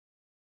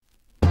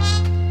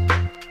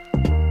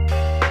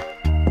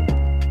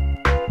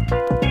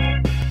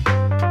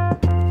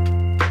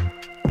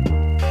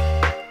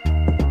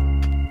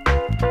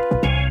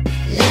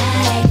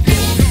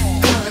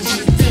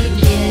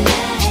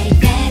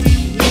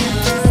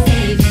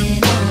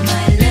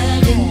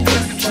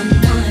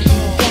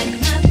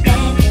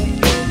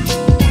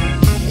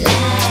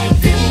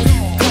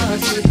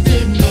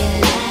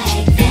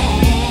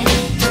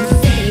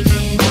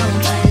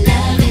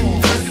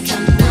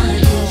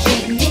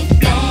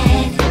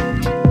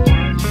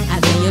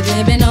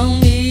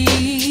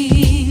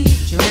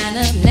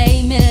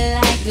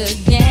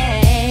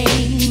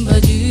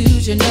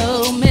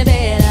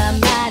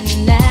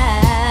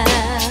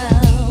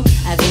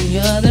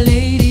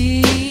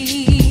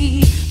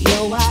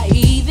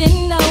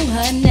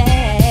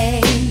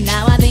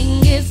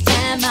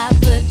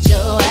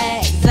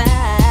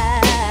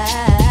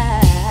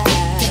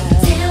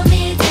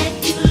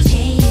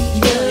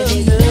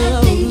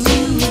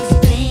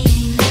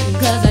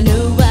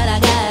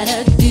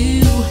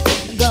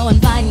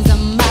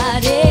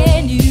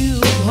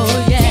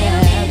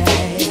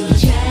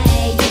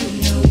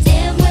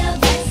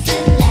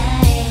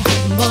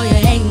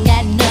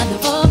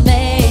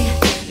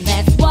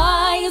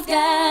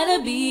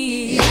gotta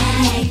be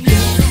like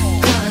this,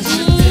 'cause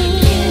you did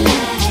me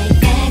like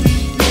that.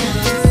 Now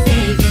I'm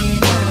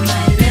saving all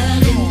my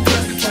loving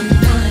for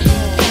someone,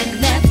 and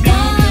that's why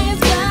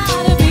it's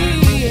gotta be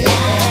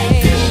like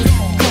this,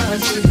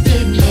 'cause you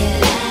did me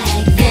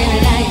like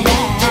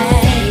that. I'm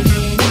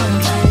saving all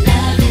my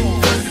loving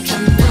for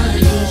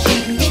someone who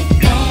treat me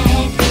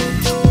bad.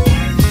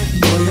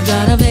 Boy, you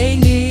gotta make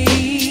me.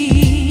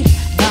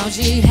 Thought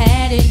she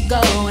had it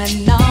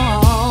going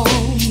on.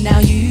 Now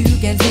you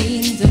can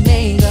seem to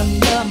make up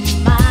your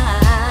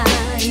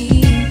mind.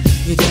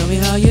 You tell me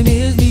how you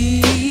miss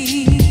me,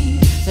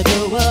 so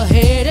go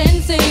ahead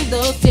and save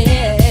those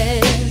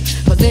tears,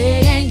 'cause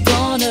they ain't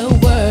gonna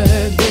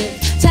work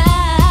this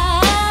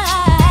time.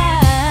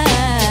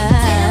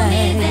 Tell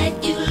me that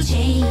you'll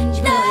change,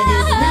 but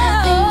there's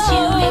nothing to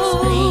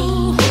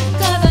explain.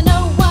 'Cause I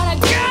know what I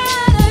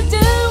gotta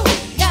do.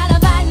 Gotta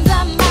find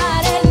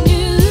somebody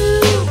new.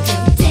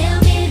 Tell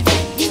me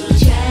that you'll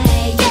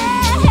try,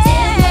 tell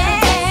my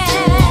best to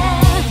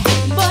lie.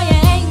 Boy, you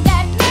ain't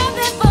got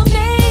nothing for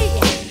me.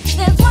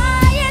 That's why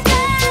you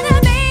gotta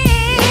be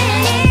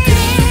Like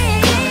this,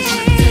 'cause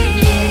you did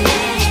me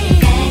like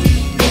that.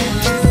 Now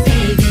I'm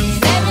saving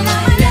all my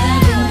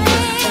loving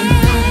for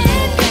someone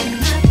who got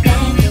my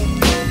back.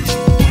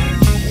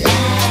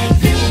 Like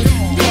this,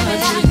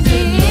 'cause you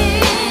did me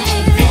like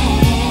that.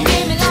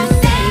 I'm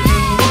saving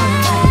all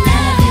my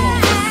loving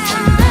for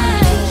someone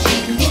who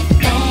treat me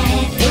bad.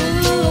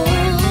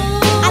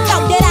 I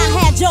thought that I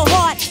had your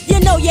heart, you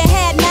know you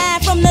had mine.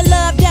 From the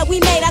love that we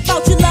made, I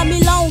thought you loved me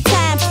long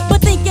time.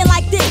 But thinking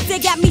like this,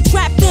 it got me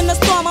trapped in a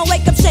storm. I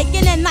wake up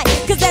shaking at night,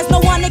 'cause there's no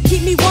one to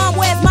keep me warm.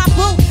 Where's my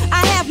boo?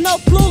 I have no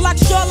clue, like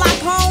Sherlock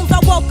Holmes. I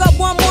woke up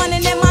one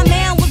morning and my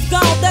man was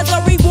gone. There's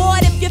a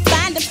reward if you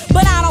find him,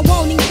 but I don't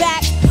want him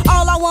back.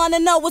 All I wanna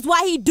know is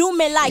why he do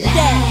me like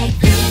that. Like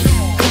this.